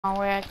Oh,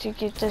 we have to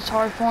get this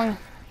hard point.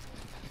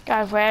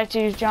 Guys, we have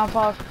to jump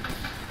off.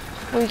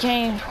 We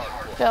can't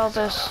fail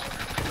this.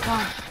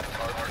 Come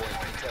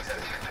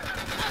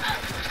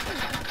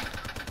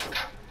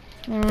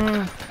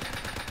on.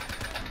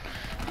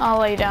 I'll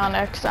lay down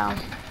next time.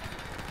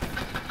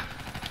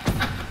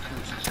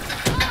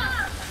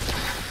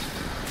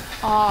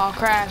 Oh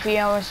crap, he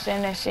almost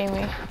didn't see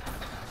me.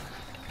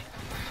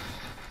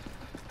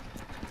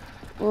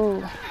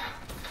 Ooh.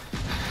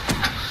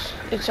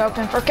 It's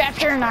open for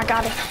capture and I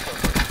got it.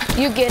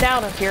 You get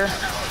out of here.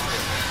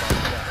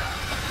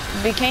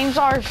 It became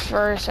ours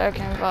for a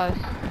second, but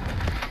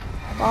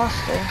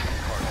lost it.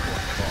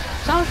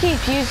 Some keep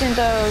using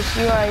those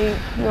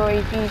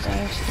UAV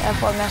things.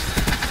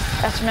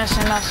 That's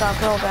messing us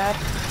up real bad.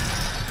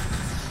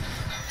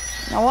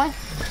 You know what?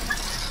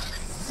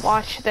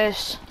 Watch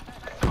this.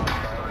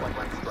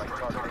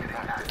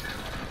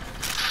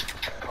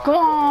 Come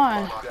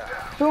on!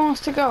 Who wants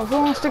to go? Who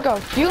wants to go?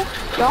 You?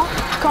 Y'all?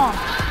 Come on.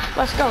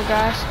 Let's go,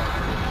 guys.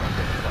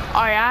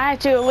 Alright, I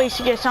had to at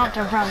least get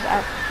something from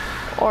that.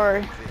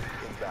 Or...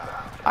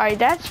 Alright,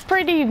 that's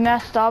pretty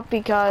messed up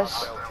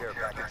because...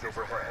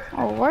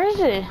 Oh, where is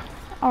it?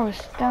 Oh,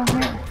 it's down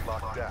here.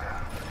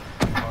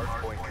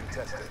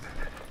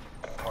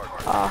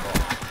 I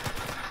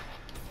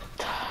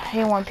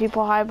hate when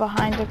people hide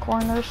behind the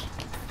corners.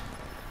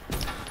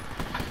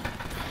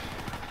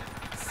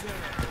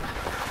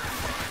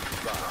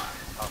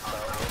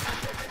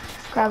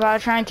 Crap, I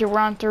was trying to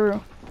run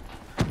through.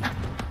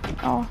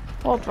 Oh,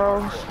 well,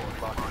 throws.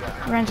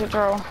 Ran to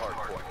throw.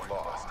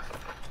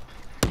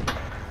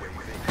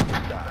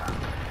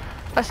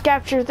 Let's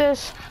capture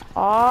this.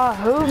 Oh,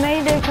 who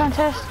made the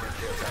contest?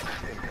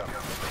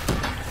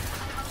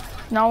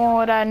 No one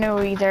would I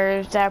knew either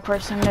if that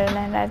person didn't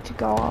have to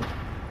go up.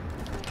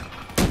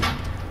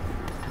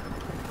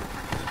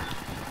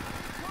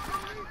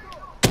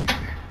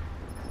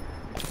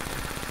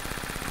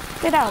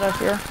 Get out of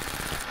here.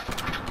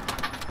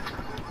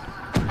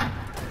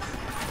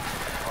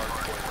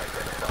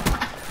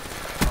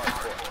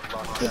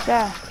 Get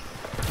that.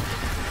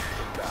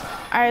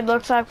 Alright,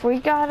 looks like we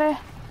got it.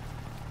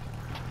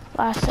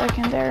 Last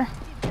second there.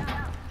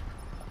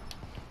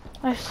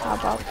 Let's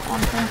hop up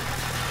something.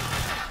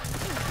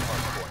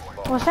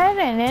 Was that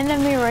an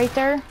enemy right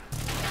there?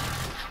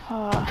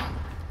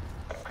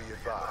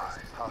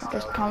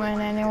 Just coming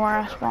anywhere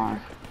I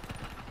spawn.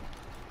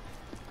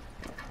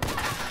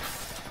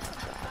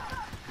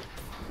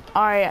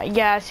 Alright,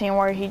 yeah, I seen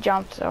where he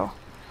jumped, so.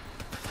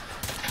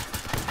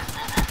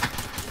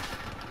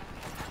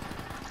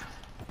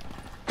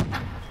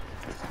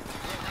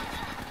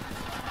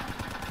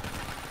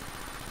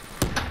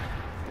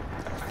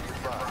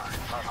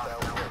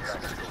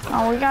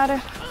 Oh, we got it.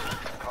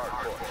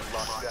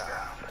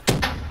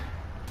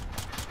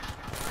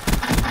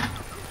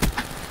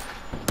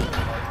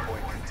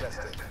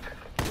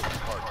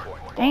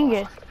 Dang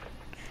it.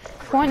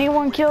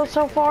 21 kills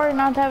so far,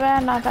 not that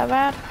bad, not that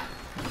bad.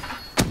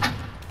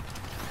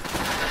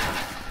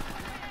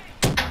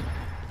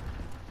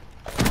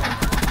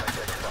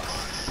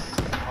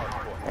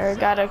 There,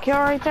 got a kill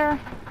right there.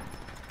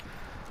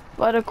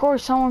 But of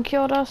course someone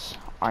killed us.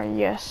 Or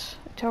yes,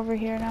 it's over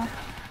here now.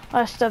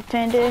 Let's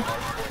defend it.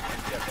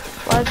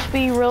 Let's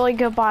be really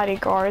good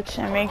bodyguards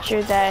and make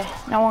sure that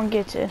no one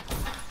gets it.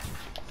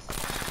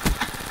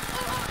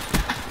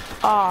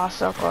 Ah,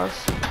 so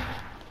close.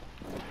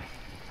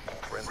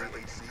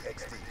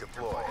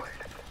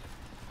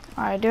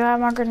 I do have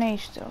my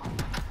grenades still.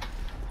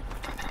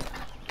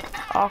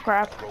 Oh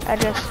crap! I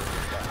just.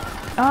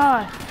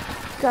 Ah,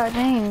 god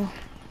dang!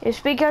 It's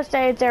because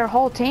their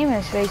whole team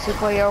is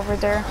basically over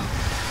there.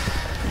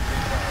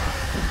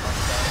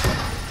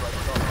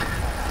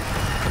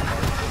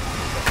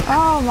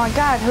 Oh my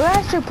god, who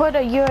has to put a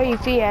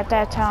UAV at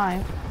that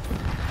time?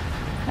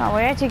 No,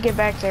 we have to get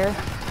back there.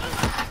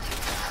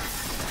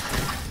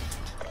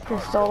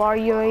 Just stole our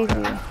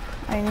UAV.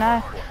 I mean,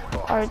 not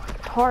our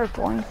hard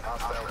point.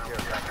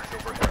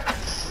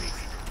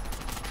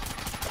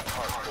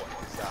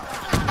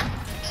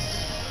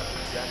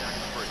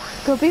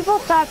 Could people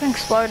stop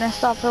exploding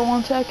stuff for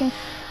 1 second?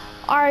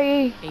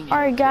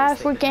 Alright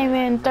guys, we came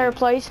in 3rd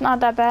place. Not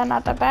that bad,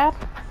 not that bad.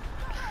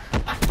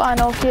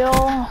 Final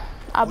kill.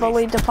 I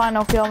believe the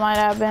final kill might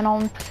have been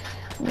on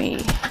me.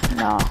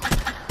 No,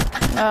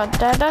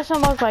 that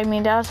doesn't look like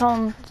me. That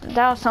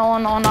was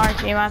someone on our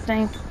team, I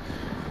think.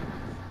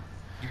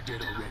 You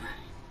did already.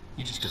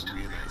 You just don't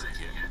realize it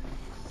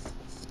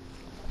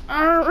yet.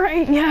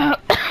 Alright, yeah.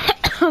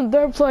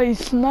 3rd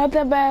place, not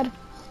that bad.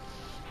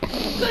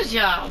 Good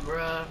job,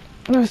 bro.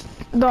 That's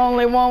the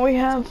only one we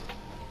have.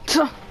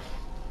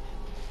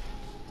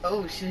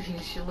 Oh, she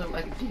looked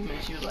like a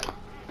demon. She was like.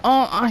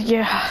 Oh,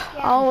 yeah.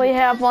 I only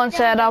have one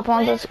set up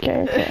on this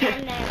character.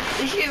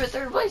 She came in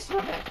 3rd place.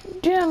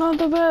 Yeah, not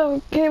that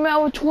bad. Came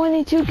out with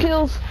 22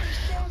 kills.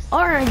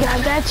 Alright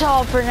guys, that's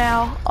all for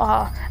now.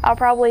 I'll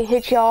probably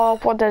hit y'all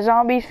up with the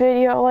zombies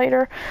video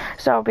later.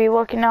 So be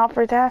looking out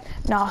for that.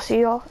 And I'll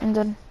see y'all in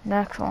the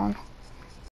next one.